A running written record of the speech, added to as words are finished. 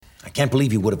can't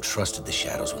believe you would have trusted the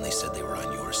Shadows when they said they were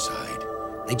on your side.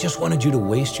 They just wanted you to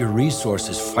waste your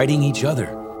resources fighting each other.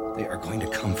 They are going to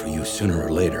come for you sooner or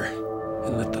later.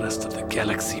 And let the rest of the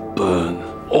galaxy burn.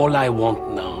 All I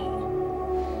want now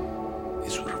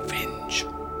is revenge.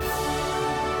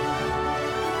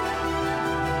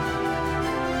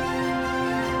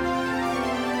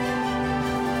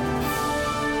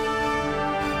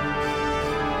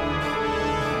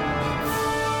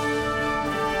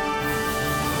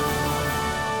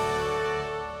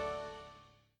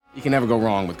 You can never go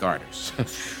wrong with garters.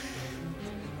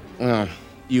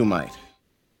 You might.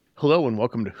 Hello and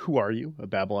welcome to Who Are You, a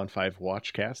Babylon 5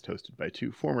 watchcast hosted by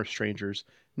two former strangers,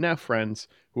 now friends,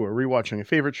 who are rewatching a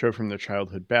favorite show from their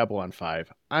childhood, Babylon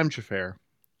 5. I'm Jafar.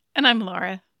 And I'm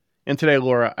Laura. And today,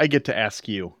 Laura, I get to ask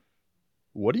you,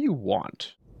 what do you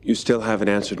want? You still haven't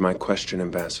answered my question,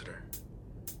 Ambassador.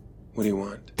 What do you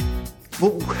want?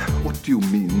 Well, what do you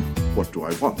mean, what do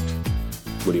I want?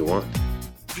 What do you want?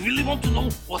 You really want to know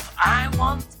what I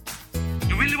want?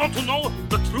 You really want to know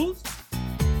the truth?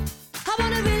 I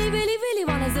wanna really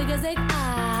wanna zig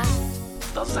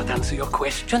ah. Does that answer your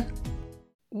question?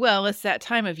 Well, it's that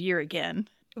time of year again.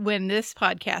 When this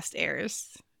podcast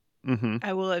airs,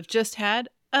 I will have just had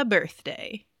a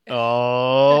birthday.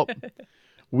 Oh,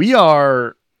 we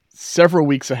are several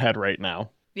weeks ahead right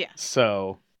now. Yeah.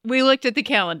 So We looked at the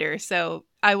calendar, so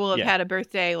I will have Yeah. had a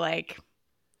birthday like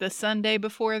the Sunday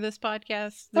before this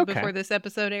podcast, Okay. before this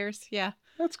episode airs. Yeah.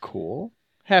 that's cool.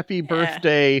 Happy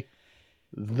birthday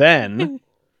then,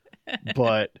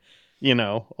 but,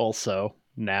 also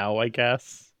now, I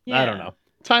guess. I don't Yeah. know.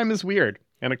 Time is weird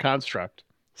and a construct.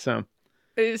 So,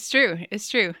 It's true. It's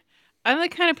true. I'm the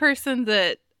kind of person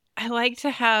that I like to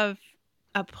have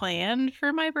a plan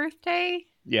for my birthday.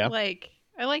 yeah. Like,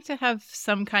 I like to have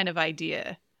some kind of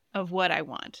idea of what I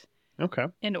want Okay.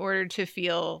 in order to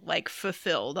feel like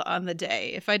fulfilled on the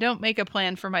day. If I don't make a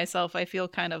plan for myself, I feel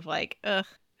kind of like, ugh,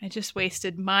 I just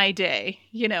wasted my day,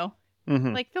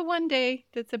 Mm-hmm. like the one day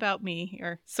that's about me,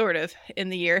 or sort of in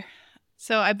the year.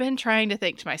 So I've been trying to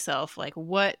think to myself, like,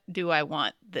 what do I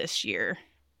want this year?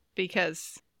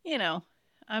 Because,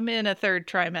 I'm in a third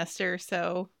trimester,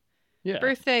 so Yeah.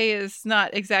 birthday is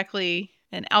not exactly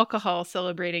an alcohol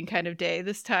celebrating kind of day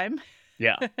this time.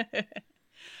 Yeah.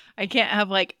 I can't have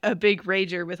like a big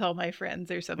rager with all my friends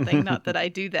or something. Not that I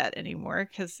do that anymore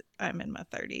because I'm in my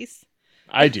 30s.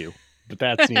 I do, but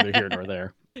that's neither here nor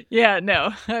there. Yeah,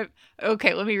 no.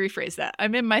 Okay, let me rephrase that.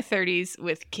 I'm in my 30s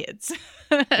with kids.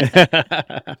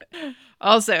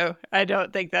 Also, I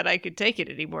don't think that I could take it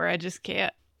anymore. I just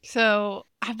can't. So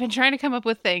I've been trying to come up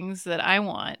with things that I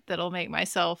want that'll make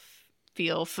myself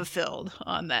feel fulfilled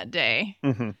on that day.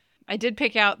 Mhm. I did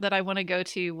pick out that I want to go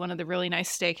to one of the really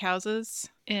nice steakhouses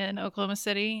in Oklahoma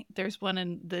City. There's one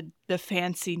in the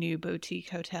fancy new boutique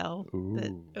hotel that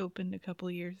Ooh. opened a couple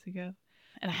of years ago.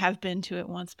 And I have been to it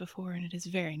once before, and it is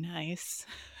very nice.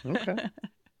 Okay.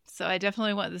 So I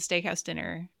definitely want the steakhouse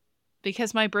dinner.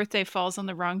 Because my birthday falls on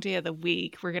the wrong day of the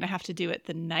week, we're going to have to do it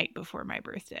the night before my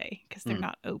birthday because they're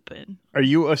not open. Are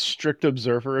you a strict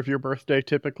observer of your birthday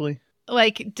typically?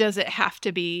 Like, does it have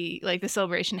to be, like, the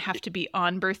celebration have to be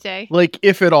on birthday? Like,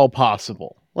 if at all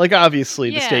possible. Like, obviously,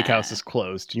 the Yeah. steakhouse is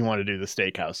closed. You want to do the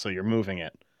steakhouse, so you're moving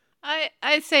it.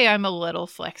 I'd say I'm a little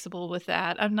flexible with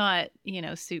that. I'm not,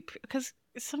 super, because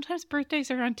sometimes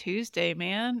birthdays are on Tuesday,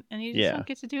 man. And you just Yeah. don't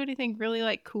get to do anything really,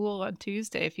 like, cool on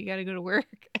Tuesday if you got to go to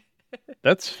work.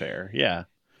 That's fair, yeah.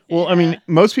 Well, I mean,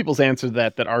 most people's answer to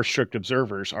that are strict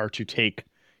observers are to take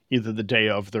either the day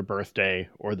of their birthday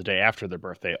or the day after their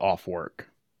birthday off work.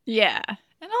 Yeah.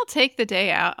 And I'll take the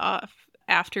day off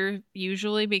after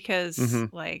usually because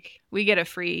like we get a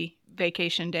free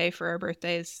vacation day for our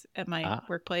birthdays at my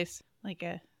workplace, like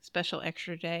a special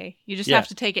extra day. You just Yeah. have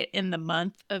to take it in the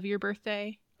month of your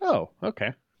birthday. Oh,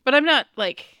 okay. But I'm not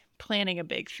like planning a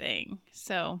big thing.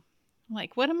 So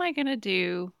like, what am I going to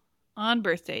do on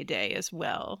birthday day as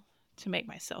well to make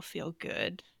myself feel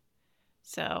good?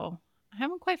 So I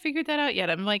haven't quite figured that out yet.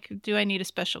 I'm like, do I need a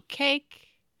special cake?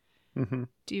 Mm-hmm.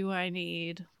 Do I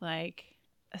need like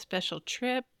a special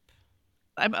trip?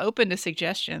 I'm open to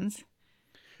suggestions.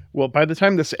 Well, by the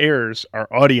time this airs, our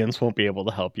audience won't be able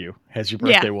to help you, as your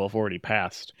birthday will have already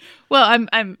passed. Well,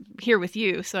 I'm here with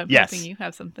you, so I'm Yes. hoping you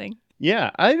have something.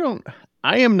 Yeah, I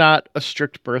am not a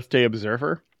strict birthday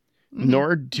observer,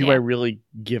 nor do I really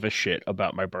give a shit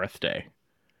about my birthday.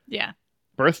 Yeah.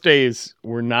 Birthdays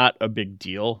were not a big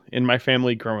deal in my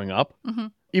family growing up. Mm-hmm.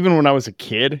 Even when I was a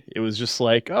kid, it was just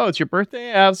like, oh, it's your birthday?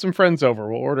 Have some friends over.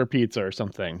 We'll order pizza or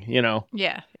something,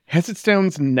 Yeah. As it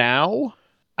stands now,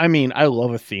 I mean, I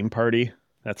love a theme party.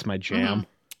 That's my jam.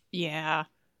 Yeah.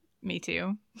 Me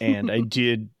too. And I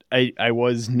did I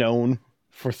was known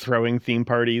for throwing theme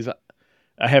parties.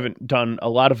 I haven't done a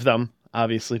lot of them,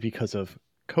 obviously, because of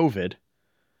COVID.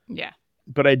 Yeah.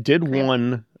 But I did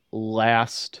one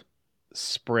last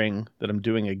spring that I'm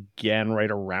doing again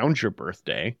right around your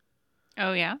birthday,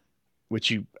 Oh, yeah? which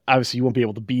you won't be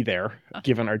able to be there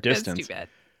given our That's distance. too bad.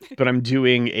 But I'm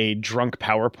doing a drunk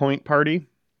PowerPoint party.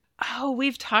 Oh,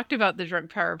 we've talked about the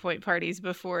drunk PowerPoint parties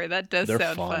before. That does They're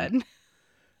sound fun.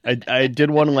 I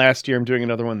did one last year. I'm doing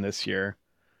another one this year.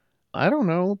 I don't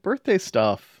know. Birthday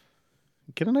stuff.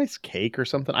 Get a nice cake or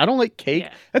something. I don't like cake.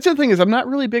 Yeah. That's the thing is I'm not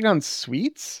really big on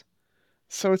sweets.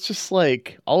 So it's just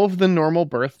like all of the normal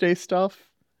birthday stuff.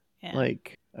 Yeah.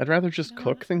 Like I'd rather just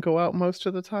cook than go out most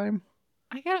of the time.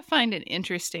 I gotta find an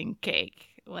interesting cake,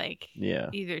 like Yeah.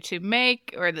 either to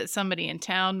make or that somebody in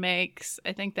town makes.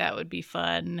 I think that would be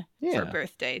fun Yeah. for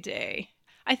birthday day.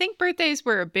 I think birthdays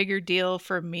were a bigger deal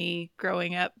for me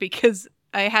growing up because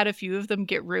I had a few of them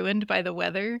get ruined by the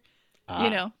weather. Ah. You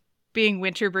know, being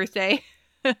winter birthday.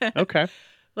 Okay.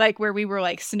 Like where we were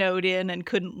like snowed in and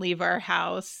couldn't leave our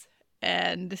house.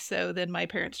 And so then my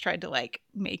parents tried to like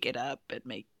make it up and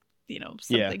make,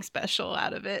 something special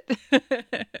out of it.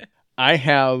 I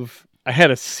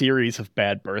had a series of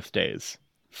bad birthdays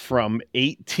from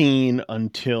 18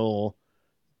 until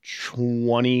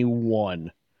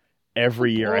 21.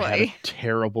 Every year I had a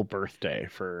terrible birthday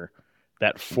for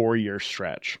that 4-year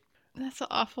stretch. That's an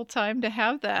awful time to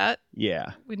have that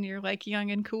Yeah. when you're like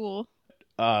young and cool.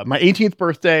 My 18th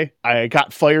birthday, I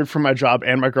got fired from my job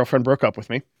and my girlfriend broke up with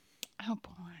me. Oh boy.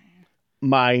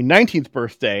 My 19th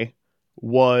birthday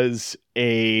was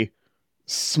a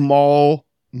small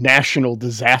national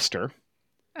disaster.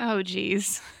 Oh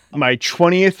geez. My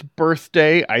 20th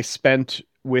birthday, I spent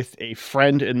with a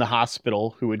friend in the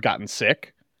hospital who had gotten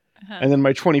sick. Uh-huh. And then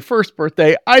my 21st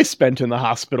birthday, I spent in the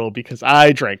hospital because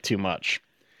I drank too much.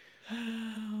 Oh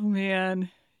man.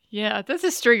 Yeah, that's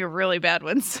a string of really bad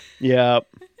ones. Yeah.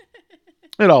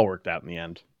 It all worked out in the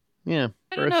end. Yeah.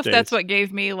 I don't know if that's what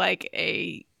gave me like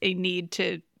a need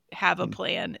to have a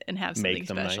plan and have something make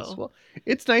them special. nice. Well,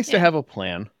 it's nice to have a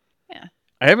plan. Yeah.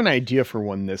 I have an idea for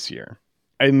one this year.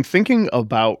 I'm thinking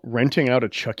about renting out a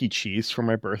Chuck E. Cheese for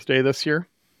my birthday this year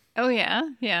Oh yeah,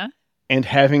 yeah. and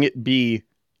having it be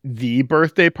the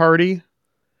birthday party.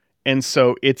 And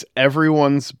so it's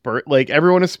everyone's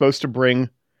everyone is supposed to bring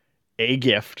a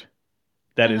gift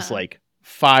that is like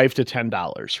 $5 to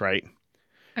 $10, right?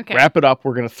 Okay. Wrap it up.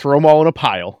 We're going to throw them all in a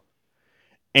pile.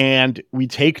 And we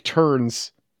take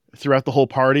turns throughout the whole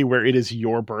party where it is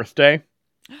your birthday.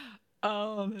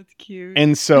 Oh, that's cute.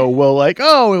 And so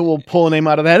we'll pull a name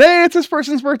out of that. Hey, it's this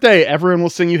person's birthday. Everyone will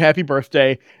sing you happy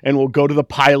birthday. And we'll go to the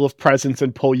pile of presents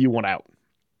and pull you one out.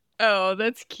 Oh,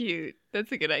 that's cute.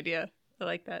 That's a good idea. I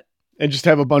like that. And just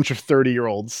have a bunch of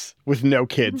 30-year-olds with no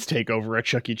kids take over a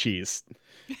Chuck E. Cheese.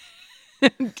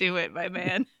 Do it, my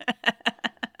man.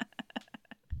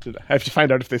 I have to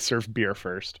find out if they serve beer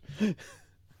first.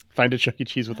 Find a Chuck E.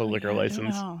 Cheese with a liquor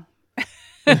license.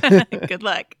 Good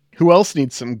luck. Who else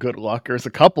needs some good luck? There's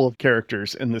a couple of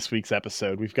characters in this week's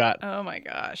episode. We've got Oh my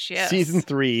gosh, yes. Season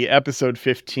 3, Episode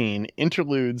 15,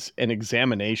 Interludes and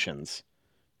Examinations.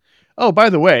 Oh, by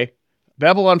the way,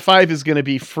 Babylon 5 is going to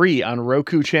be free on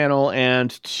Roku Channel and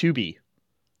Tubi.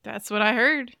 That's what I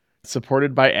heard.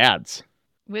 Supported by ads.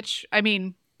 Which, I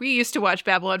mean, we used to watch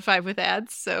Babylon 5 with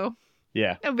ads, so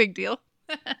Yeah. no big deal.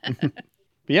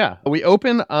 Yeah. We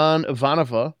open on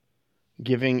Ivanova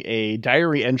giving a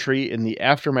diary entry in the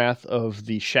aftermath of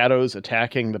the Shadows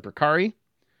attacking the Precari.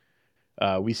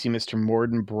 We see Mr.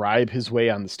 Morden bribe his way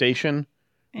on the station.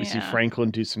 We see Franklin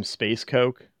do some space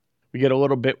coke. We get a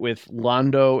little bit with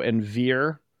Londo and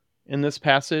Veer in this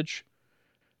passage,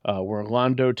 where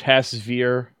Londo tasks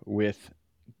Veer with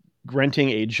renting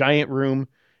a giant room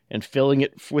and filling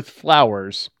it with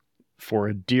flowers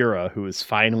for Adira, who is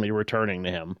finally returning to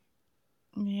him.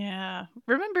 Yeah.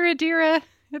 Remember Adira?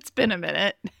 It's been a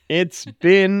minute. It's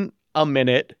been a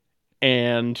minute,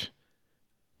 and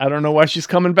I don't know why she's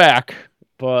coming back,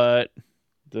 but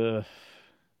that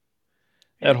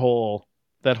whole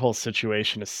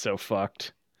situation is so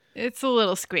fucked. It's a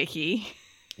little squeaky.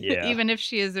 Yeah. Even if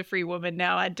she is a free woman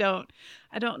now, I don't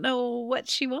know what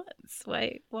she wants.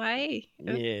 Why?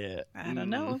 Yeah. I don't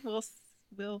know.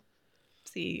 We'll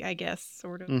see, I guess,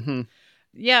 sort of. Mm-hmm.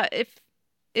 Yeah,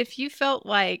 if you felt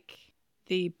like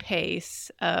the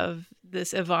pace of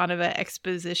this Ivanova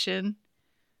exposition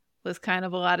was kind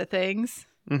of a lot of things,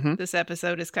 Mm-hmm. this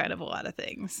episode is kind of a lot of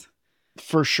things.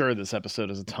 For sure, this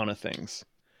episode is a ton of things.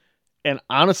 And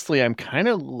honestly, I'm kind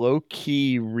of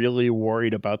low-key really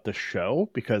worried about the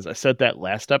show because I said that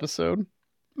last episode.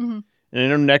 Mm-hmm. And I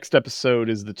know next episode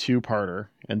is the 2-parter,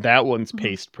 and that one's Mhm.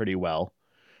 paced pretty well.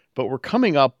 But we're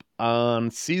coming up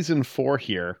on season 4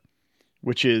 here,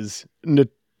 which is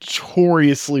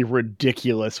notoriously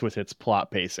ridiculous with its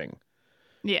plot pacing.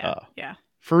 Yeah. Yeah.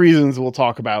 For reasons we'll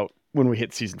talk about when we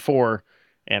hit season 4,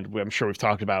 and I'm sure we've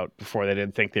talked about before. They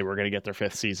didn't think they were going to get their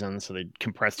 5th season, so they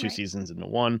compressed 2 Right. seasons into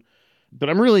 1. But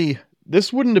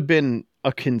this wouldn't have been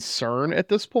a concern at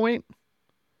this point.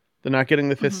 They're not getting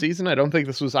the 5th Mhm. season. I don't think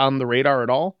this was on the radar at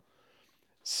all.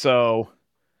 So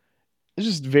it's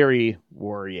just very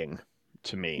worrying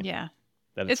to me. Yeah.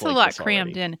 That It's a like lot this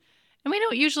crammed already. in. And we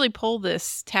don't usually pull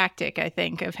this tactic, I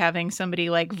think, of having somebody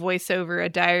like voice over a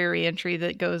diary entry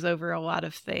that goes over a lot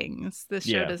of things. This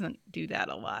show Yeah. doesn't do that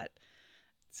a lot.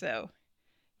 So,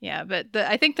 yeah, but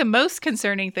I think the most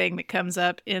concerning thing that comes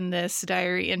up in this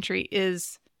diary entry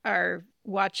is our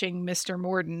watching Mr.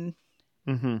 Morden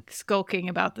Mm-hmm. skulking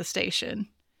about the station.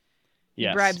 He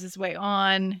Yes. bribes his way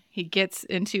on. He gets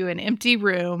into an empty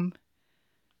room,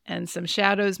 and some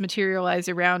shadows materialize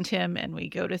around him, and we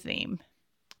go to theme.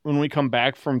 When we come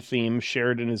back from theme,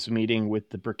 Sheridan is meeting with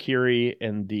the Brakiri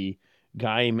and the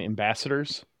Gaim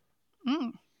ambassadors.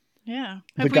 Yeah.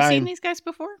 The Have we seen Gaim- these guys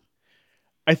before?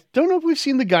 I don't know if we've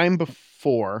seen the Gaim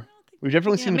before. We've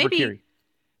definitely Yeah, seen the maybe- Brakiri.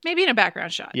 Maybe in a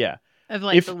background shot Yeah. of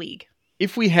like If- the League.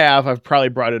 If we have, I've probably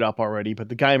brought it up already, but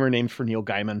the Gaim are named for Neil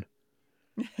Gaiman,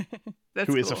 That's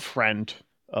who is a cool. friend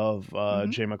of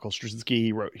Mhm. J. Michael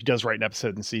Straczynski. He does write an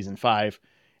episode in season 5.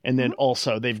 And then Mhm.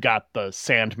 also they've got the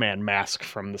Sandman mask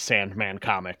from the Sandman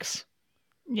comics.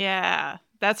 Yeah,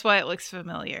 that's why it looks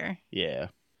familiar. Yeah.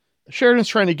 Sheridan's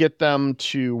trying to get them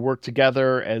to work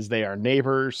together as they are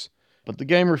neighbors, but the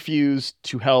game refused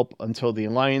to help until the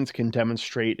Alliance can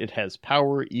demonstrate it has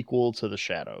power equal to the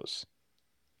Shadows.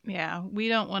 Yeah, we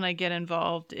don't want to get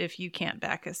involved if you can't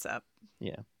back us up.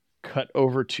 Yeah. Cut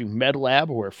over to MedLab,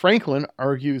 where Franklin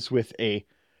argues with a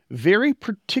very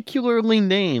particularly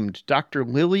named Dr.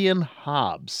 Lillian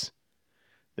Hobbs.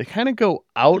 They kind of go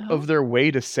out Oh. of their way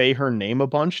to say her name a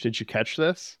bunch. Did you catch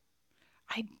this?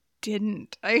 I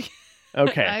didn't. I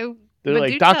Okay. They're but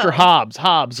like do Dr. tell.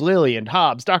 Hobbs, Lillian,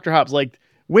 Hobbs, Dr. Hobbs, like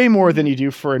way more than you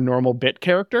do for a normal bit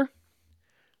character.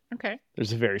 Okay.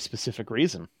 There's a very specific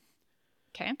reason.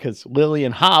 Okay. Because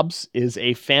Lillian Hobbs is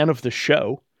a fan of the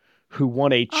show who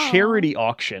won a Aw. charity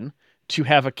auction to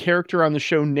have a character on the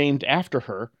show named after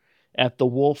her at the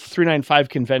Wolf 395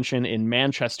 convention in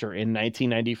Manchester in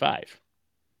 1995.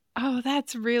 Oh,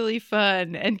 that's really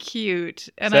fun and cute,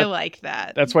 and So I that- like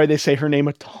that. That's why they say her name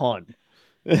a ton.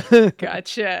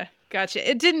 Gotcha.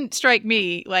 It didn't strike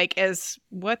me like as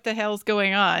what the hell's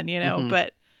going on, Mhm.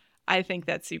 but I think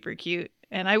that's super cute.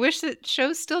 And I wish that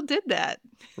shows still did that.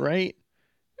 Right?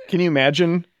 Can you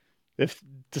imagine if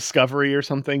Discovery or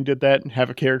something did that and have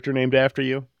a character named after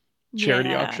you? Charity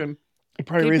Yeah. auction? It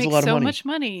probably They'd raised a make lot of so money. much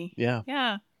money. Yeah.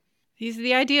 Yeah. These are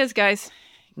the ideas, guys.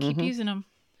 Keep Mhm. using them.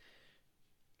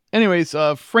 Anyways,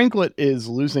 Franklet is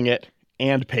losing it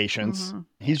and patience. Mhm.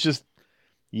 He's just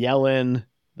yelling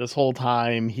this whole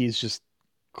time. He's just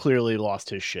clearly lost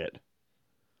his shit.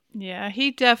 Yeah,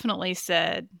 he definitely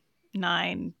said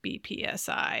 9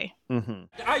 BPSI. Mm-hmm.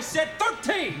 I said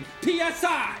 13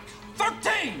 PSI!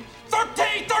 13!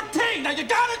 13! 13! Now you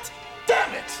got it?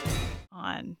 Damn it!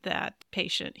 On that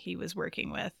patient he was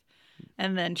working with,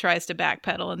 and then tries to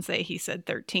backpedal and say he said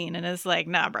 13 and is like,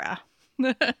 nah, brah.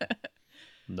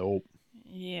 Nope.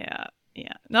 Yeah.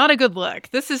 Not a good look.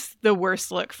 This is the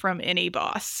worst look from any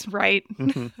boss, right?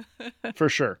 Mhm. For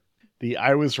sure.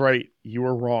 I was right, you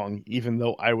were wrong, even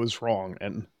though I was wrong,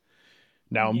 and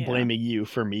now I'm Yeah. blaming you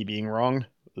for me being wrong.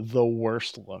 The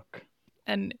worst look.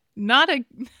 And not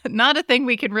a thing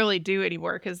we can really do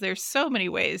anymore because there's so many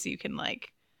ways you can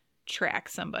like track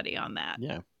somebody on that.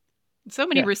 Yeah. So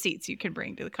many Yeah. receipts you can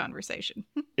bring to the conversation.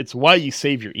 It's why you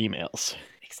save your emails.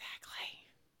 Exactly.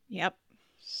 Yep.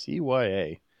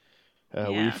 CYA. We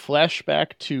Yeah. flash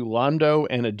back to Londo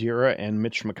and Adira and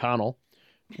Mitch McConnell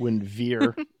when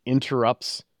Veer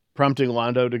interrupts, prompting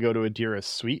Londo to go to Adira's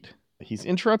suite. He's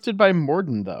interrupted by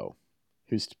Morden, though,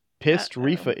 who's pissed Uh-oh.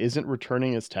 Rifa isn't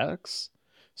returning his texts.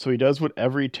 So he does what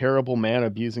every terrible man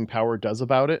abusing power does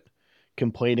about it,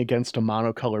 complain against a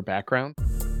monocolor background.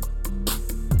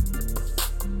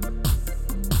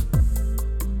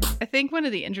 I think one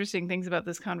of the interesting things about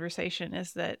this conversation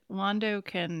is that Londo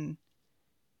can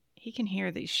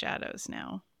hear these shadows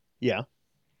now. Yeah.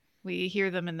 We hear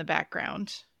them in the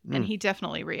background, and Mm. he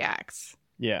definitely reacts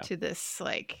Yeah. to this,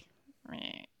 like,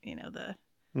 the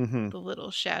Mm-hmm. the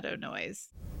little shadow noise.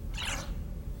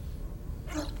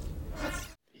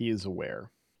 He is aware.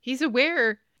 He's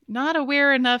aware, not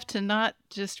aware enough to not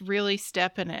just really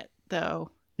step in it,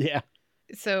 though. Yeah.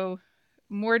 So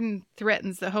Morden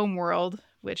threatens the homeworld,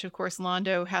 which of course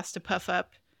Londo has to puff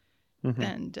up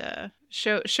and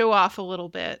show off a little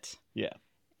bit. Yeah.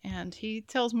 And he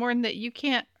tells Morden that you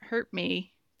can't hurt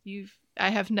me. I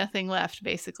have nothing left,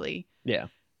 basically. Yeah.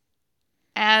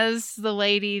 As the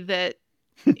lady that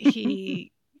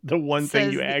he the one thing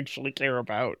says you actually care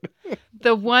about.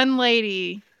 the one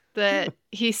lady that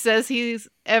he says he's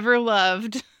ever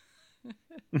loved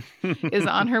is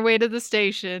on her way to the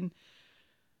station.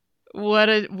 What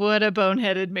a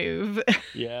boneheaded move.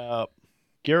 Yeah.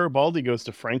 Garibaldi goes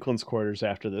to Franklin's quarters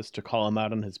after this to call him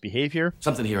out on his behavior.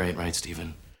 Something here ain't right,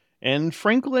 Stephen. And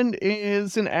Franklin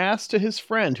is an ass to his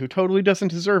friend who totally doesn't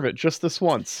deserve it just this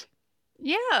once.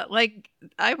 Yeah, like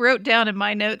I wrote down in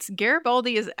my notes,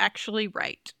 Garibaldi is actually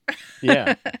right.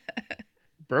 Yeah.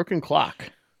 Broken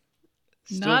clock.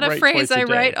 Still Not a right phrase twice a I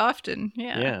day. write often.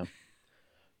 Yeah. Yeah.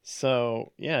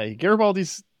 So, yeah,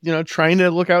 Garibaldi's, trying to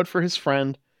look out for his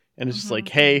friend and it's just like,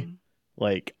 hey,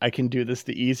 like, I can do this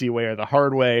the easy way or the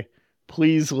hard way.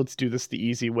 Please, let's do this the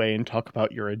easy way and talk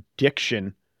about your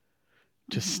addiction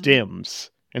to stims.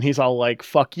 And he's all like,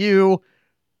 fuck you.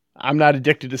 I'm not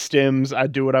addicted to stims. I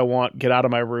do what I want. Get out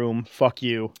of my room. Fuck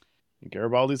you. And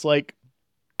Garibaldi's like,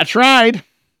 I tried.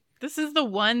 This is the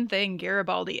one thing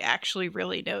Garibaldi actually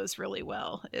really knows really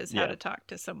well is how Yeah. to talk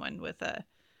to someone with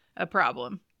a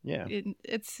problem. Yeah.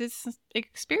 It's his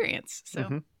experience. So,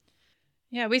 Mhm.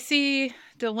 yeah, we see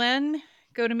Delenn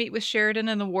go to meet with Sheridan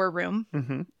in the war room,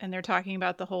 Mhm. and they're talking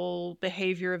about the whole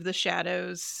behavior of the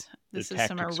shadows. This is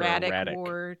some tactics are erratic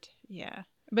war. Yeah.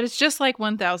 But it's just like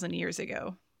 1,000 years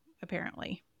ago,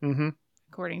 apparently, Mhm.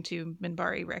 according to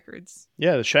Minbari records.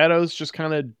 Yeah, the shadows just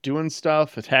kind of doing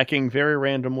stuff, attacking very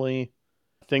randomly,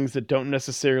 things that don't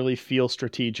necessarily feel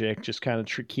strategic, just kind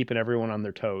of keeping everyone on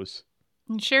their toes.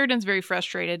 And Sheridan's very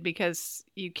frustrated because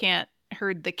you can't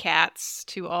herd the cats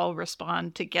to all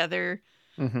respond together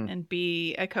and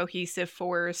be a cohesive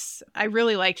force. I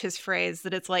really liked his phrase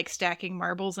that it's like stacking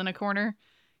marbles in a corner.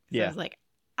 So I Yeah. was like,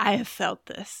 I have felt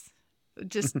this.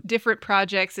 Just different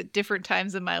projects at different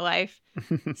times in my life,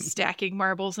 stacking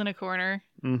marbles in a corner.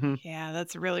 Mm-hmm. Yeah,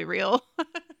 that's really real.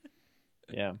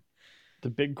 Yeah.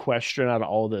 The big question out of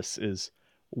all this is,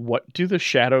 what do the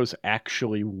shadows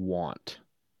actually want?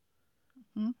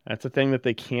 Mhm. That's a thing that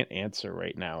they can't answer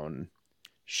right now, and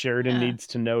Sheridan Yeah. needs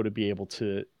to know to be able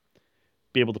to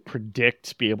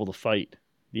predict, be able to fight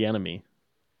the enemy.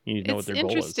 You need to know what It's their goal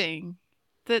is. interesting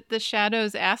that the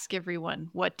shadows ask everyone,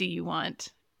 what do you want?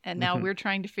 And now we're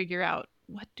trying to figure out,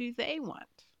 what do they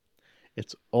want?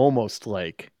 It's almost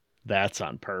like that's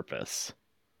on purpose.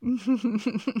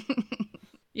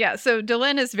 Yeah, so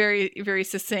Delenn is very, very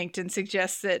succinct and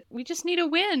suggests that we just need a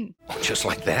win. Just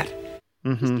like that?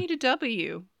 Just need a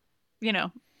W. You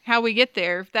know, how we get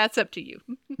there, that's up to you.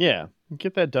 Yeah,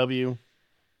 get that W.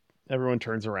 Everyone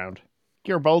turns around.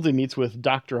 Garibaldi meets with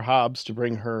Dr. Hobbs to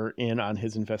bring her in on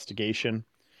his investigation.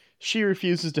 She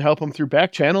refuses to help him through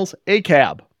back channels, a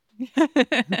cab.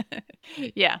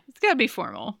 Yeah, it's got to be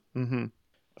formal. Mm-hmm.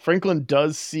 Franklin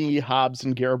does see Hobbs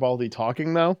and Garibaldi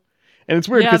talking, though. And it's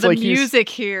weird Yeah, because the like music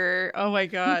here, oh my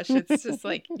gosh, it's just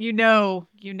like, you know,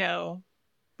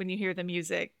 when you hear the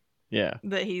music Yeah,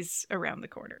 that he's around the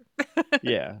corner.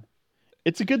 yeah.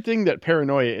 It's a good thing that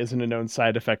paranoia isn't a known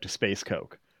side effect of space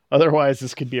coke. Otherwise,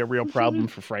 this could be a real problem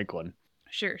for Franklin.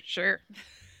 Sure.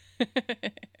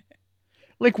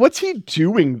 Like, what's he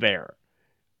doing there?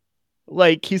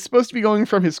 Like, he's supposed to be going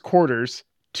from his quarters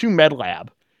to MedLab.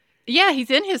 Yeah, he's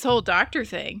in his whole doctor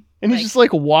thing. And he's just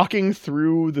like walking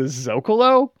through the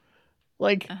Zocalo?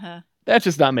 Like, that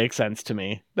does not make sense to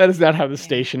me. That is not how the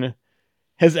station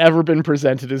has ever been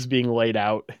presented as being laid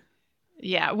out.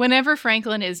 Yeah, whenever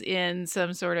Franklin is in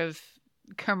some sort of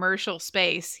commercial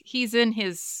space, he's in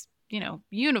his,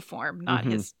 uniform, not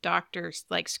his doctor's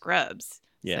like scrubs.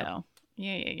 Yeah. So,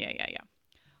 yeah.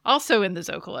 Also in the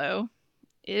Zocalo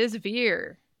is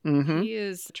Veer. Mm-hmm. He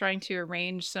is trying to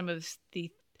arrange some of the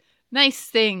nice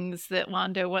things that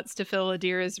Londo wants to fill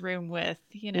Adira's room with,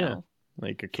 Yeah.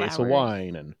 Like a case of flowers.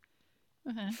 wine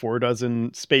and 4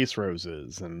 dozen space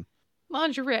roses and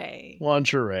Lingerie.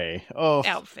 Oh,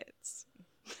 Outfits.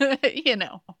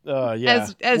 yeah.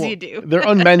 As you do. They're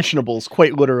unmentionables,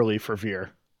 quite literally, for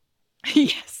Veer.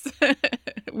 Yes.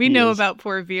 We He know is about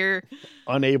poor Veer.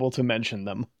 Unable to mention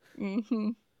them.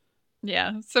 Mm-hmm.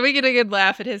 Yeah, so we get a good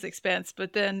laugh at his expense,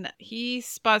 but then he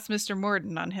spots Mr.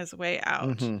 Morden on his way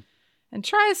out and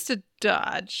tries to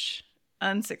dodge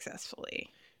unsuccessfully.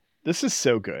 This is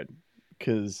so good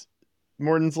because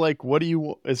Morden's like,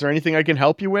 is there anything I can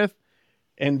help you with?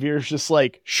 And Veer's just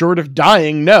like, short of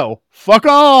dying, no. Fuck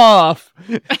off.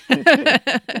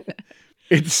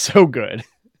 It's so good.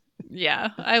 Yeah,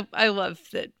 I love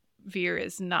that Veer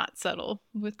is not subtle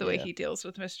with the way Yeah. he deals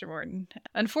with Mr. Morton.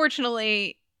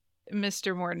 Unfortunately,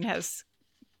 Mr. Morton has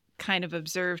kind of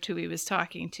observed who he was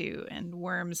talking to and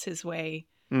worms his way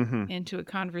into a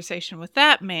conversation with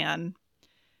that man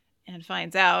and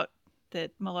finds out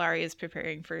that Malari is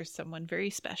preparing for someone very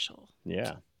special.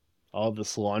 Yeah. All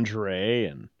this lingerie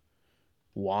and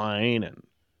wine and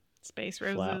Space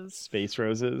flat roses. space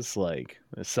roses. Like,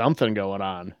 there's something going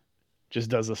on. Just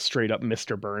does a straight up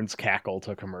Mr. Burns cackle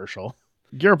to commercial.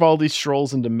 Garibaldi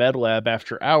strolls into MedLab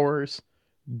after hours,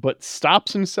 but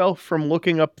stops himself from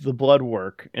looking up the blood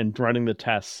work and running the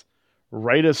tests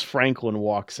right as Franklin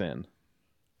walks in.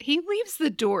 He leaves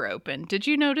the door open. Did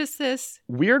you notice this?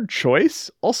 Weird choice.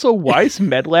 Also, why is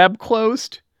MedLab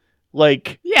closed?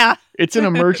 Like, Yeah. it's an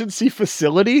emergency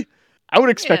facility. I would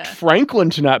expect Yeah.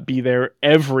 Franklin to not be there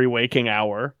every waking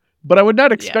hour, but I would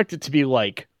not expect it to be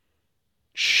like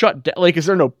shut down. Like, is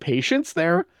there no patients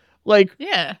there? Like,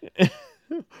 Yeah.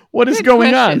 what is Good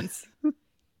going questions.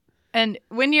 And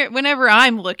whenever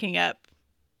I'm looking up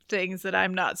things that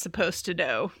I'm not supposed to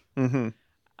know, on?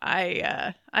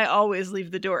 I always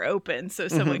leave the door open so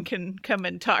someone can come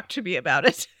and talk to me about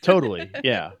it. Totally.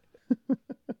 Yeah.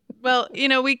 Well,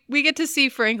 we get to see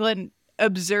Franklin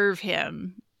observe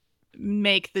him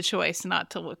make the choice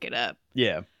not to look it up.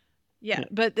 Yeah. Yeah,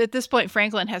 but at this point,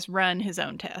 Franklin has run his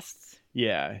own tests.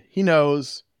 Yeah. He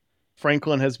knows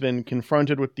Franklin has been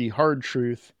confronted with the hard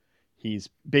truth. He's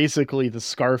basically the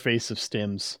Scarface of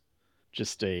stims.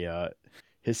 Just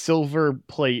his silver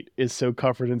plate is so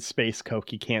covered in space coke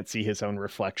he can't see his own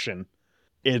reflection.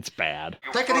 It's bad.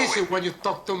 Take it easy when you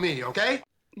talk to me, okay?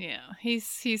 Yeah,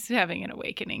 he's having an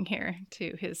awakening here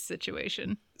to his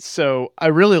situation. So I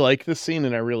really like this scene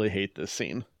and I really hate this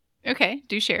scene. Okay,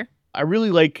 do share. I really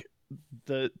like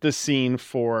the scene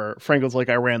for Franklin's like,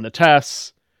 I ran the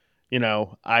tests.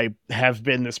 I have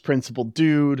been this principled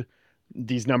dude.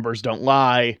 These numbers don't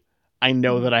lie. I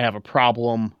know that I have a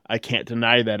problem. I can't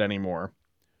deny that anymore.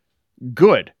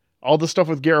 Good. All the stuff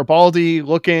with Garibaldi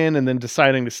looking and then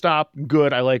deciding to stop.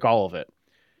 Good. I like all of it.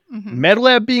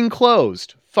 MedLab being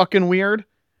closed. Fucking weird.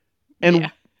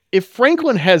 And if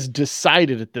Franklin has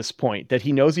decided at this point that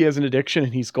he knows he has an addiction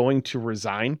and he's going to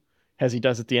resign, as he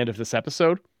does at the end of this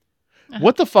episode,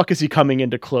 what the fuck is he coming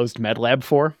into closed MedLab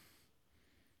for?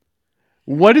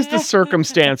 What is the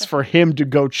circumstance for him to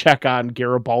go check on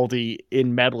Garibaldi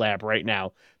in MedLab right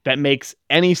now that makes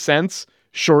any sense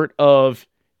short of,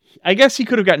 I guess he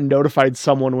could have gotten notified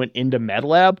someone went into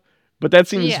MedLab, but that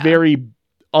seems very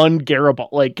un-Garibaldi.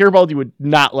 Like, Garibaldi would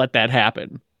not let that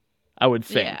happen, I would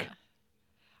think. Yeah.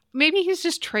 Maybe he's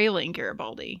just trailing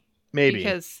Garibaldi. Maybe.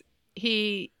 Because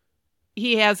he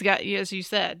has got, as you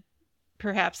said,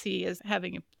 perhaps he is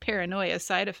having a paranoia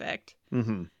side effect.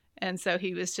 Mm-hmm. And so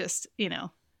he was just,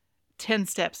 10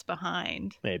 steps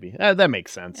behind. Maybe. That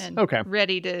makes sense. And okay.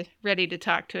 ready to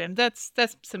talk to him. That's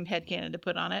some headcanon to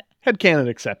put on it. Headcanon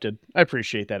accepted. I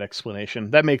appreciate that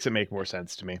explanation. That makes it make more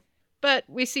sense to me. But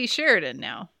we see Sheridan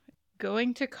now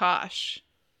going to Kosh.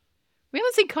 We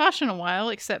haven't seen Kosh in a while,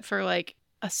 except for like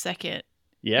a second.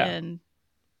 Yeah. In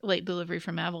Late Delivery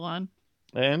from Avalon.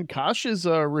 And Kosh is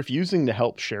refusing to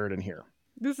help Sheridan here.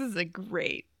 This is a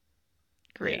great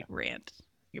rant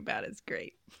about it's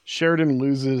great. Sheridan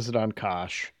loses it on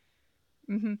Kosh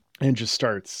and just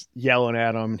starts yelling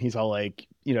at him. He's all like,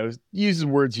 uses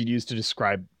words you'd use to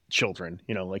describe children,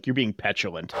 like you're being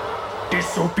petulant.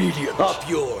 Disobedient. Up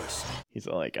yours. He's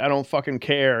like, I don't fucking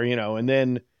care, and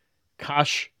then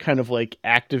Kosh kind of like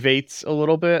activates a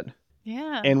little bit.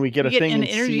 Yeah. And we get a thing an in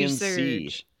energy CNC.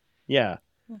 surge. Yeah.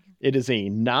 It is a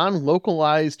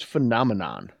non-localized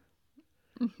phenomenon.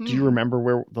 Do you remember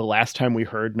where the last time we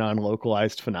heard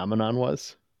non-localized phenomenon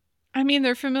was? I mean,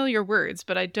 they're familiar words,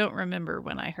 but I don't remember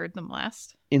when I heard them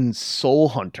last. In Soul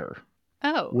Hunter.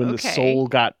 Oh, when the soul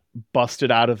got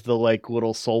busted out of the like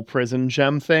little soul prison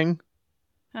gem thing.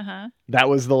 Uh-huh. That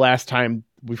was the last time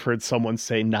we've heard someone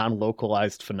say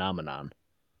non-localized phenomenon.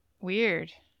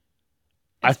 Weird.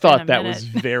 I thought that was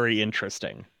very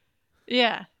interesting.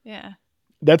 Yeah.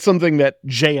 That's something that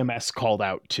JMS called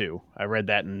out too. I read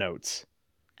that in notes.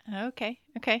 Okay.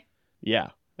 Yeah,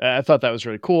 I thought that was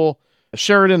really cool.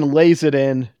 Sheridan lays it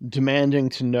in, demanding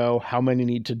to know how many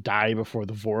need to die before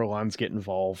the Vorlons get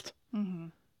involved. Mm-hmm.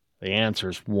 The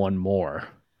answer's one more.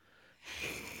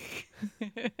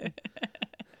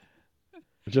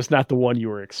 Just not the one you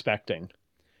were expecting.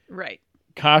 Right.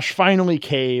 Kosh finally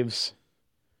caves,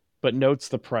 but notes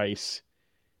the price.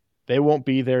 They won't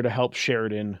be there to help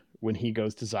Sheridan when he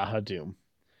goes to Zahadum.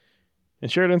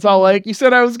 And Sheridan's all like, you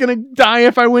said I was going to die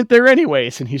if I went there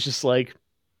anyways. And he's just like,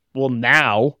 well,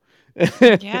 now.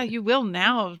 Yeah, you will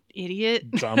now, idiot.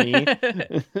 Dummy.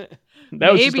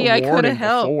 That was just Maybe a I coulda warning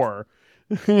helped.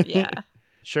 before. Yeah.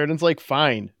 Sheridan's like,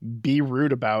 fine, be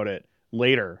rude about it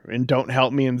later and don't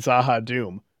help me in Zaha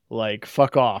Doom. Like,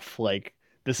 fuck off. Like,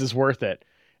 this is worth it.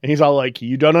 And he's all like,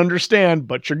 you don't understand,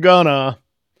 but you're gonna.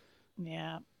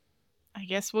 Yeah. I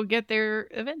guess we'll get there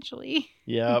eventually.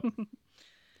 Yep.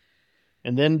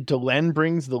 And then Delenn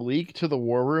brings the leak to the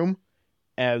war room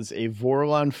as a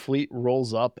Vorlon fleet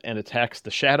rolls up and attacks the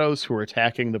Shadows, who are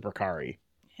attacking the Brakari.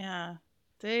 Yeah.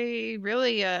 They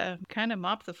really kind of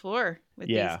mop the floor with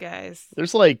Yeah. these guys.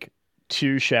 There's like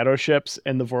 2 shadow ships,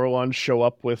 and the Vorlons show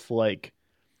up with like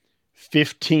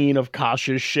 15 of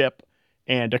Kasha's ship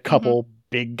and a couple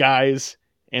big guys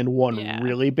and one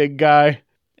really big guy.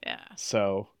 Yeah.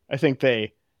 So I think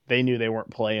they knew they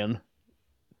weren't playing.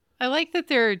 I like that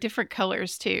they're different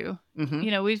colors too. Mhm.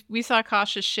 You know, we saw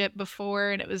Kasha's ship before,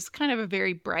 and it was kind of a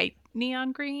very bright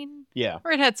neon green. Yeah.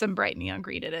 Or it had some bright neon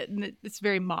green in it, and it's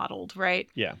very modeled, right?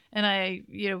 Yeah. And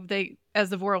they as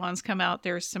the Vorlons come out,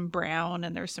 there's some brown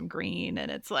and there's some green,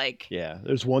 and it's like, Yeah.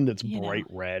 There's one that's You know. bright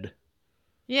red.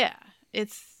 yeah,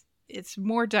 it's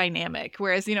more dynamic.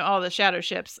 Whereas all the shadow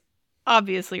ships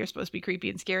obviously are supposed to be creepy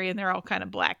and scary, and they're all kind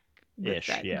of black with Ish,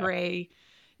 that yeah. gray.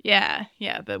 Yeah,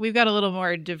 but we've got a little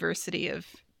more diversity of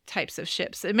types of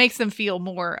ships. It makes them feel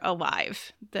more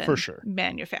alive than For sure.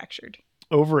 manufactured.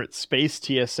 Over at Space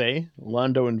TSA,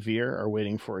 Londo and Veer are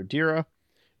waiting for Adira,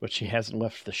 but she hasn't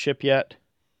left the ship yet.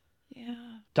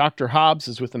 Yeah. Dr. Hobbs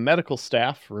is with the medical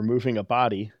staff removing a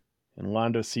body, and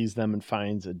Londo sees them and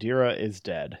finds Adira is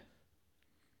dead.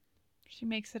 She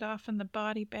makes it off in the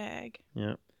body bag.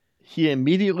 Yeah. He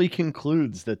immediately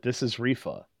concludes that this is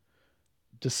Rifa,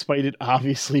 despite it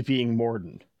obviously being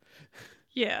Morden.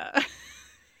 Yeah.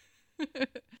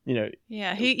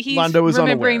 Yeah, he's Londo is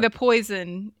remembering unaware. the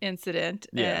poison incident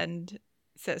Yeah. and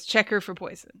says, check her for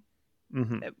poison.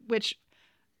 Mhm. Which,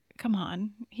 come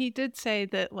on. He did say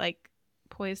that,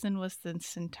 poison was the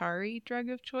Centauri drug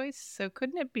of choice. So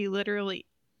couldn't it be literally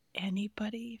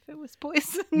anybody if it was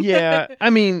poison? Yeah, I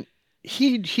mean,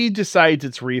 he decides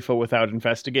it's Rifa without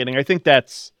investigating. I think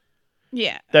that's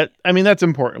that's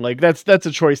important. Like that's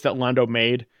a choice that Londo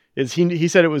made. Is he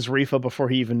said it was Rifa before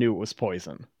he even knew it was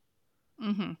poison.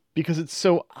 Mm-hmm. Because it's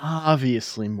so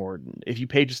obviously Morden if you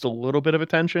pay just a little bit of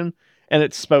attention, and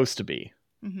it's supposed to be.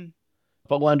 Mm-hmm.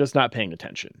 But Londo's not paying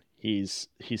attention. He's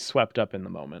swept up in the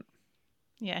moment.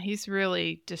 Yeah, he's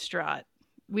really distraught.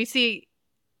 We see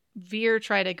Veer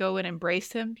try to go and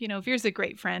embrace him. Veer's a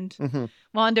great friend. Mhm.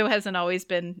 Londo hasn't always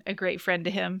been a great friend to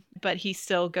him, but he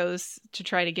still goes to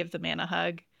try to give the man a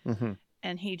hug. Mhm.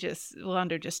 And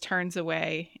Londo just turns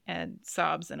away and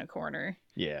sobs in a corner.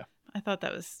 Yeah. I thought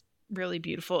that was really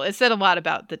beautiful. It said a lot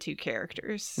about the two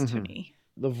characters to Mhm. me.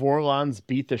 The Vorlons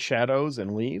beat the Shadows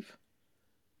and leave.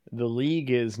 The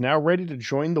League is now ready to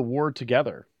join the war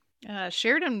together.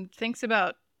 Sheridan thinks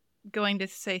about going to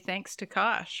say thanks to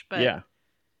Kosh, but Yeah.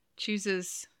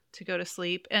 chooses to go to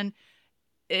sleep. And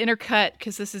intercut,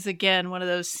 because this is again one of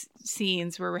those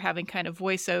scenes where we're having kind of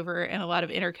voiceover and a lot of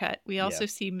intercut. We also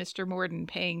see Mr. Morden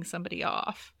paying somebody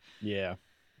off. Yeah.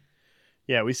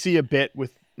 Yeah, we see a bit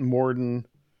with Morden,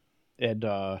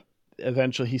 and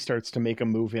eventually he starts to make a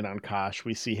move in on Kosh.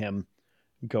 We see him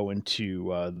go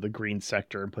into the green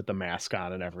sector and put the mask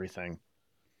on and everything.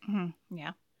 Mm-hmm.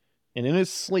 Yeah. And in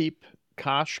his sleep,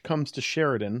 Kosh comes to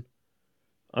Sheridan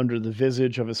under the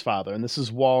visage of his father. And this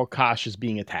is while Kosh is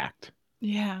being attacked.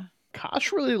 Yeah.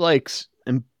 Kosh really likes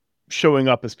showing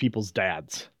up as people's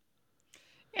dads.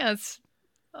 Yeah, it's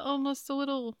almost a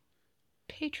little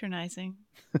patronizing,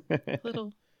 a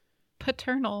little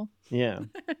paternal. Yeah.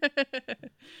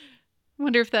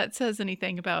 Wonder if that says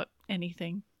anything about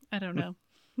anything. I don't know.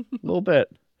 A little bit.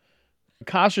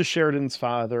 Kosh is Sheridan's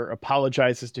father,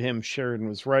 apologizes to him. Sheridan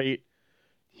was right.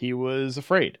 He was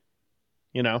afraid.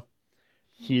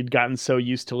 He'd gotten so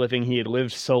used to living. He had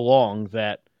lived so long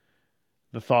that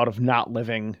the thought of not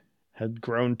living had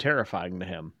grown terrifying to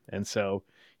him. And so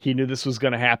he knew this was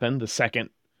going to happen the second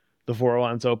the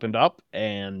Vorlons opened up,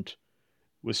 and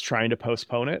was trying to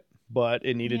postpone it, but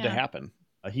it needed to happen.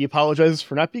 He apologizes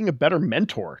for not being a better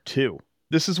mentor, too.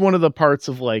 This is one of the parts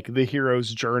of the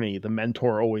hero's journey. The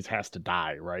mentor always has to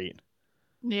die, right?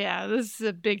 Yeah, this is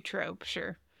a big trope,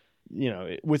 sure.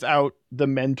 Without the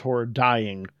mentor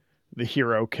dying, the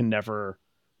hero can never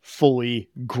fully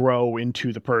grow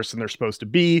into the person they're supposed to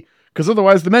be, because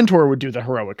otherwise the mentor would do the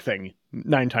heroic thing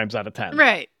 9 times out of 10.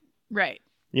 Right.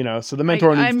 So the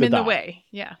mentor needs to die. I'm in the way,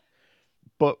 yeah.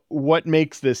 But what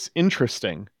makes this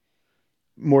interesting,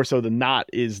 more so than not,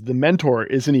 is the mentor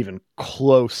isn't even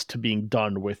close to being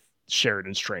done with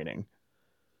Sheridan's training.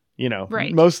 You know,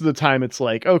 Right. most of the time it's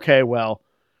like, okay, well,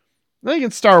 I think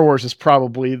in Star Wars is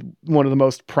probably one of the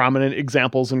most prominent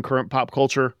examples in current pop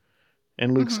culture.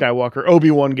 And Luke Skywalker,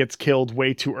 Obi-Wan gets killed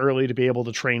way too early to be able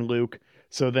to train Luke.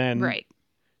 So then, Right.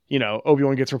 you know,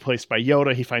 Obi-Wan gets replaced by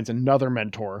Yoda. He finds another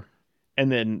mentor.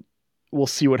 And then we'll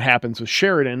see what happens with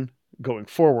Sheridan going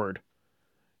forward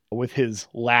with his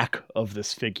lack of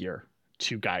this figure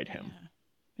to guide him.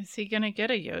 Yeah. Is he going to get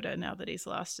a Yoda now that he's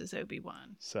lost his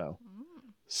Obi-Wan? So,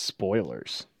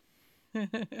 spoilers.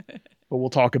 But we'll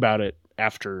talk about it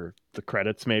after the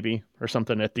credits, maybe, or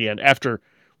something at the end.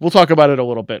 We'll talk about it a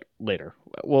little bit later.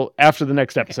 Well, after the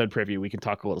next episode preview, we can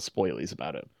talk a little spoilies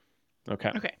about it.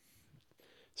 Okay. Okay.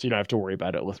 So you don't have to worry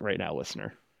about it right now,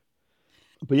 listener.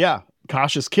 But yeah,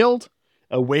 Kosh is killed.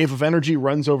 A wave of energy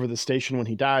runs over the station when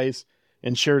he dies,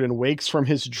 and Sheridan wakes from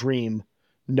his dream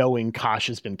knowing Kosh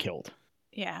has been killed.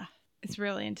 Yeah, it's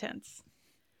really intense.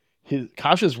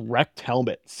 Kosh's wrecked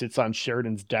helmet sits on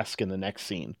Sheridan's desk in the next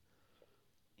scene.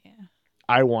 Yeah.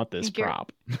 I want this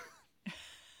prop.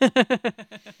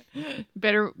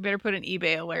 better put an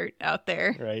eBay alert out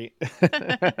there. Right.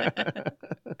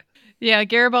 Yeah,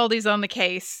 Garibaldi's on the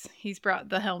case. He's brought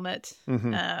the helmet.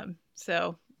 Mm-hmm.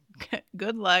 So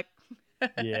good luck.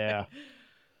 Yeah.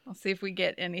 I'll see if we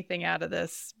get anything out of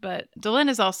this. But Delenn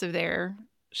is also there.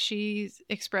 She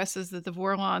expresses that the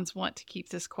Vorlons want to keep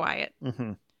this quiet.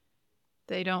 Mm-hmm.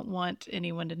 They don't want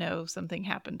anyone to know something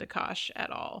happened to Kosh at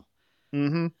all.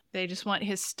 Mm-hmm. They just want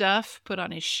his stuff put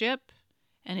on his ship,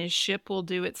 and his ship will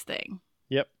do its thing.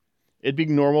 Yep. It'd be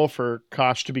normal for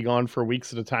Kosh to be gone for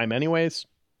weeks at a time anyways.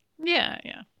 Yeah.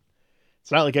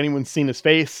 It's not like anyone's seen his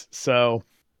face, so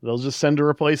they'll just send a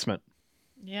replacement.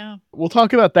 Yeah. We'll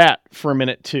talk about that for a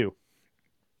minute, too.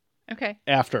 Okay.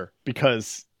 After,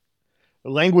 because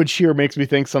the language here makes me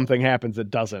think something happens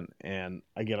that doesn't, and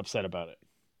I get upset about it.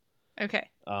 Okay.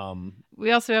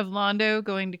 We also have Londo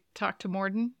going to talk to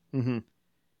Morden. Mm-hmm.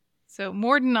 So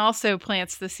Morden also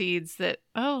plants the seeds that,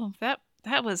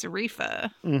 that was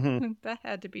Rifa. Mm-hmm. That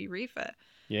had to be Rifa.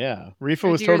 Yeah.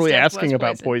 Rifa was Adira's totally death asking was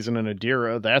about poison in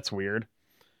Adira. That's weird.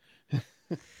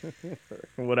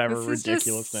 Whatever This is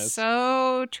ridiculousness. just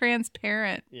so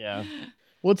transparent. Yeah.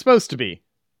 Well, it's supposed to be.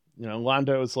 You know,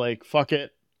 Londo's like, fuck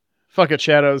it,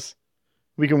 Shadows.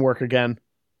 We can work again.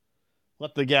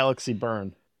 Let the galaxy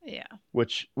burn. Yeah.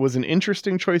 Which was an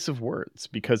interesting choice of words,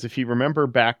 because if you remember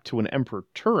back to when Emperor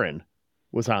Turin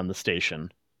was on the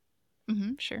station,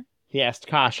 Mm-hmm, sure. he asked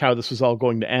Kosh how this was all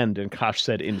going to end, and Kosh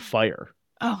said, in fire.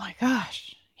 Oh my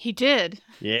gosh. He did.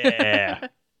 Yeah.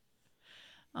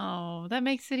 Oh, that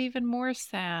makes it even more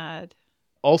sad.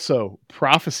 Also,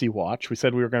 Prophecy Watch. We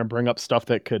said we were going to bring up stuff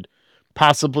that could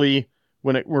possibly,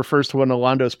 when it refers to one of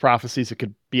Londo's prophecies, it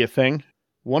could be a thing.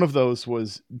 One of those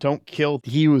was, don't kill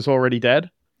he who is already dead.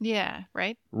 Yeah,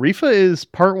 right? Rifa is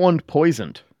part 1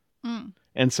 poisoned. Mm.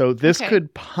 And so this Okay.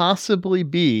 could possibly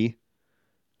be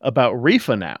about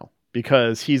Rifa now,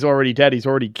 because he's already dead. He's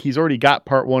already got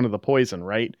part 1 of the poison,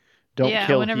 right? Don't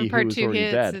kill whenever he part who is 2 already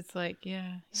hits, dead. it's like,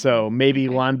 yeah. So maybe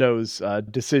Okay. Londo's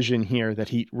decision here that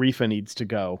Rifa needs to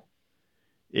go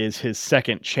is his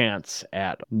second chance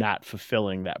at not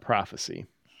fulfilling that prophecy.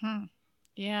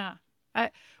 Yeah.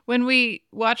 When we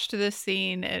watched this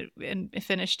scene and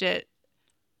finished it,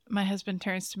 my husband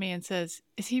turns to me and says,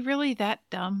 "Is he really that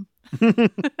dumb?"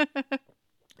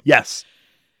 Yes.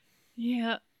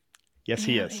 Yeah. Yes,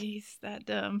 he Yeah, is. He's that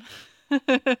dumb.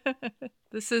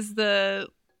 This is the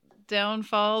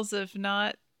downfalls of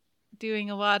not doing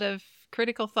a lot of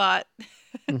critical thought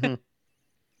Mhm.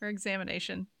 or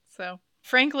examination. So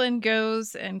Franklin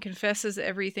goes and confesses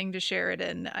everything to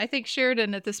Sheridan. I think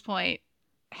Sheridan at this point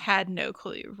had no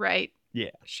clue, right? Yeah.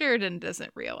 Sheridan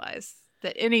doesn't realize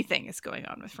that anything is going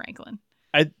on with Franklin.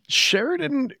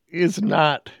 Sheridan is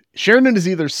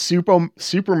either super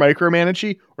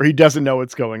micromanagey, or he doesn't know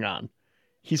what's going on.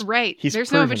 He's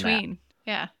There's no in proven that. between.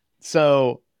 Yeah.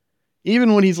 So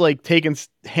even when he's like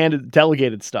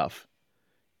delegated stuff,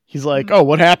 he's like, Mm-hmm. "Oh,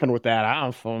 what happened with that? I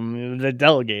don't know. They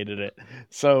delegated it."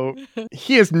 So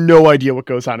he has no idea what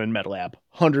goes on in MedLab.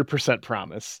 100%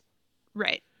 promise.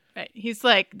 Right. He's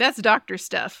like, that's doctor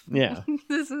stuff. Yeah.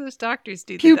 This is doctors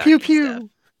do. Pew, the pew, doctor pew. stuff.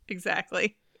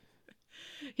 Exactly.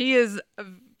 He has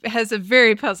a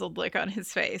very puzzled look on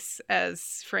his face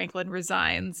as Franklin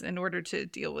resigns in order to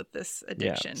deal with this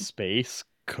addiction. Yeah. Space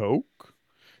Coke?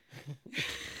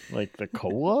 Like the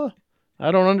cola?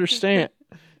 I don't understand.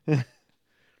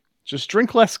 Just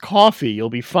drink less coffee. You'll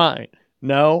be fine.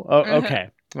 No? Oh, okay.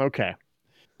 Okay.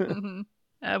 Mhm.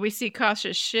 We see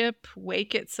Kosh's ship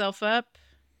wake itself up,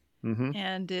 Mm-hmm.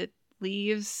 and it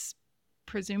leaves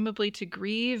presumably to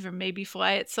grieve or maybe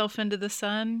fly itself into the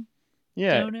sun.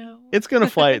 Yeah, Don't know. it's going to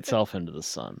fly itself into the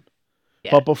sun.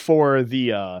 Yeah. But before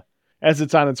as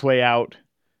it's on its way out,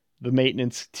 the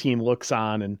maintenance team looks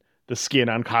on and the skin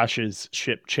on Kosh's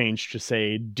ship changed to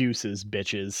say "Deuces,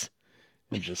 bitches,"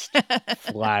 and just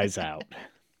flies out.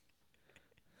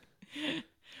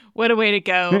 What a way to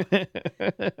go.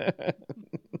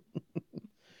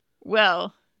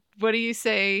 Well, what do you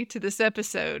say to this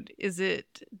episode? Is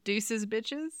it deuces,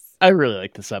 bitches? I really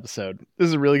like this episode. This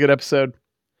is a really good episode.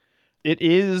 It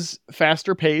is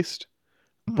faster paced,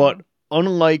 but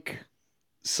unlike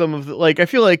some of the, I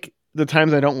feel like the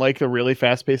times I don't like the really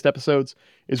fast paced episodes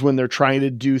is when they're trying to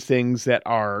do things that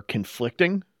are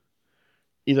conflicting,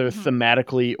 either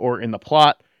thematically or in the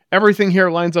plot. Everything here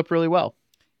lines up really well.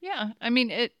 Yeah. I mean,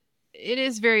 it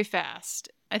is very fast.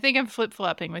 I think I'm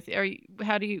flip-flopping with you.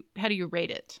 How do you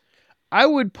rate it? I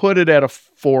would put it at a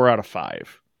 4 out of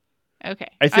 5. Okay.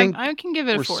 I think I can give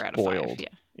it a 4 out of 5. spoiled Yeah.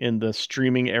 in the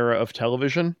streaming era of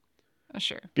television. Oh,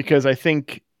 sure. Because I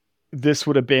think this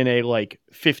would have been a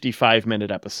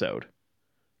 55-minute episode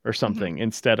or something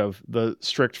instead of the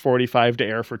strict 45 to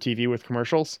air for TV with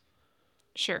commercials.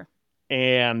 Sure.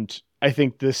 And I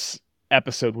think this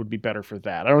episode would be better for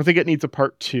that. I don't think it needs a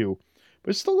part 2,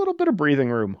 but just a little bit of breathing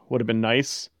room would have been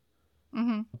nice.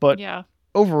 But yeah,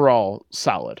 overall,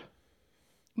 solid.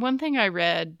 One thing I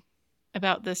read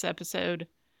about this episode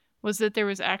was that there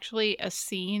was actually a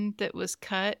scene that was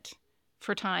cut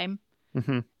for time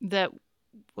that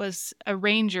was a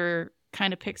ranger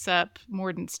kind of picks up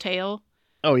Morden's tail.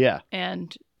 Oh, yeah.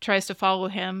 And tries to follow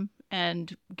him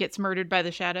and gets murdered by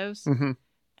the shadows.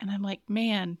 And I'm like,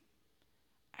 man,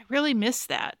 I really miss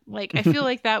that. I feel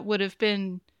like that would have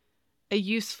been a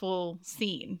useful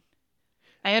scene.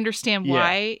 I understand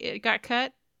why it got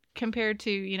cut compared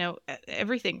to,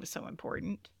 everything was so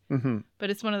important. But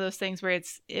it's one of those things where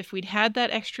if we'd had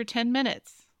that extra 10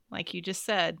 minutes, like you just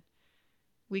said,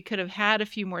 we could have had a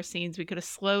few more scenes. We could have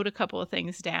slowed a couple of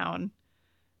things down.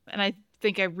 And I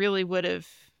think I really would have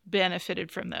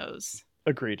benefited from those.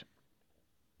 Agreed.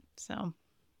 So,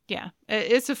 yeah,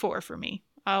 it's a 4 for me.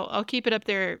 I'll keep it up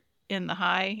there in the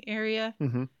high area,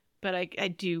 but I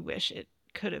do wish it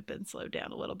could have been slowed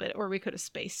down a little bit, or we could have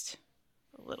spaced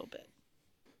a little bit.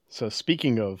 So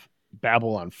speaking of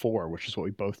Babylon 4, which is what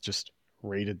we both just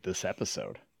rated this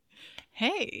episode.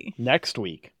 Hey. Next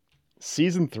week,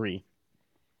 Season 3,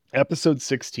 Episode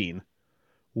 16,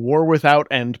 War Without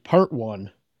End, Part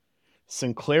 1.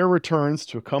 Sinclair returns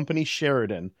to accompany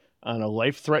Sheridan on a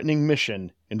life-threatening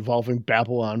mission involving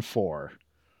Babylon 4.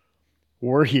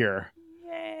 We're here.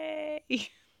 Yay!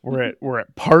 We're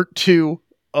at part 2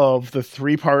 of the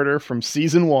 3-parter from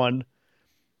Season 1.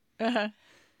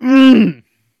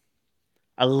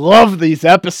 I love these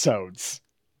episodes.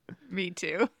 Me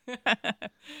too.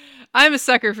 I'm a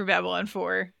sucker for Babylon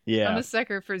 4. Yeah. I'm a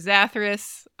sucker for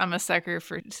Zathras. I'm a sucker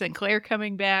for Sinclair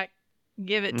coming back.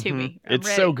 Give it to me. I'm It's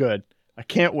ready. so good. I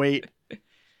can't wait.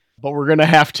 But we're going to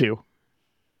have to.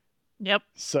 Yep.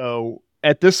 So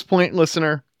at this point,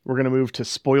 listener, we're going to move to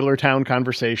Spoiler Town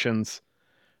conversations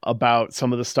about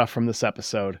some of the stuff from this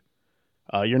episode.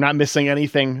 You're not missing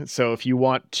anything. So if you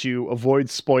want to avoid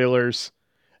spoilers,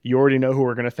 you already know who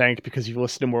we're going to thank because you've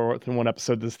listened to more than one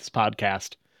episode of this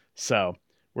podcast. So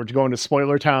we're going to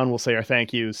Spoiler Town. We'll say our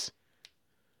thank yous.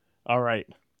 All right.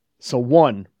 So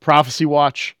 1, Prophecy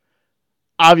Watch.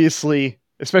 Obviously,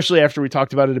 especially after we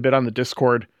talked about it a bit on the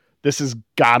Discord, this has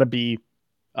got to be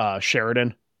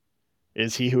Sheridan.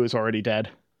 Is he who is already dead?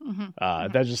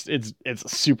 That just it's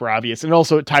super obvious, and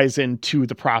also it ties into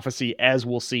the prophecy as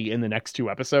we'll see in the next 2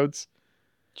 episodes.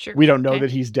 Sure. We don't know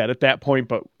that he's dead at that point,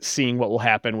 but seeing what will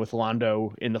happen with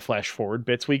Londo in the flash forward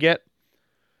bits we get,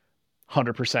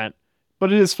 100%.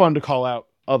 But it is fun to call out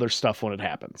other stuff when it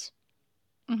happens.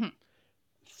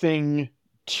 Thing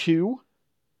 2,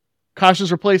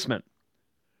 Kosh's replacement.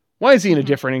 Why is he in a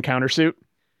different encounter suit?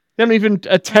 They don't even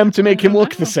attempt to make him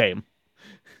look the same.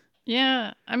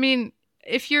 Yeah. I mean,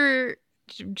 if you're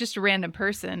just a random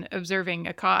person observing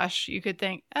Akash, you could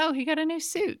think, oh, he got a new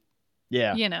suit.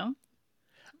 Yeah. You know?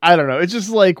 I don't know. It's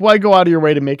just why go out of your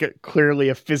way to make it clearly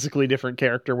a physically different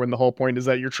character when the whole point is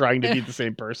that you're trying to be the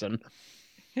same person?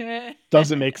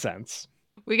 Doesn't make sense.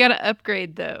 We got to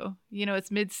upgrade, though.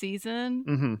 It's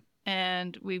mid-season,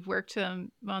 and we've worked on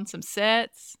some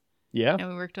sets. Yeah. And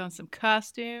we worked on some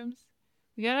costumes.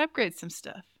 We got to upgrade some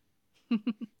stuff.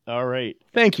 All right.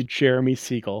 Thank you, Jeremy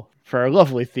Siegel, for our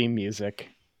lovely theme music.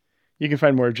 You can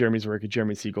find more of Jeremy's work at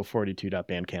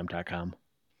jeremysiegel42.bandcamp.com.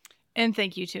 And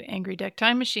thank you to Angry Duck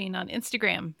Time Machine on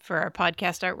Instagram for our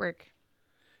podcast artwork.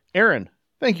 Aaron,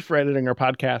 thank you for editing our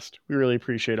podcast. We really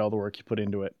appreciate all the work you put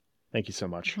into it. Thank you so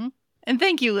much. And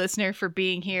thank you, listener, for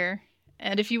being here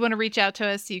And if you want to reach out to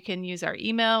us, you can use our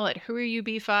email at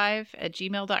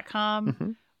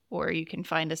whoareyoub5@gmail.com, or you can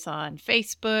find us on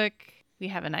Facebook. We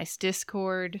have a nice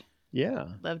Discord. Yeah.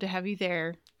 Love to have you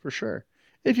there. For sure.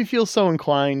 If you feel so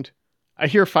inclined, I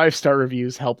hear 5-star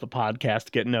reviews help the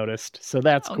podcast get noticed, so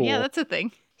that's cool. Yeah, that's a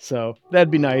thing. So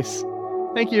that'd be nice.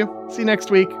 Thank you. See you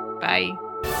next week. Bye.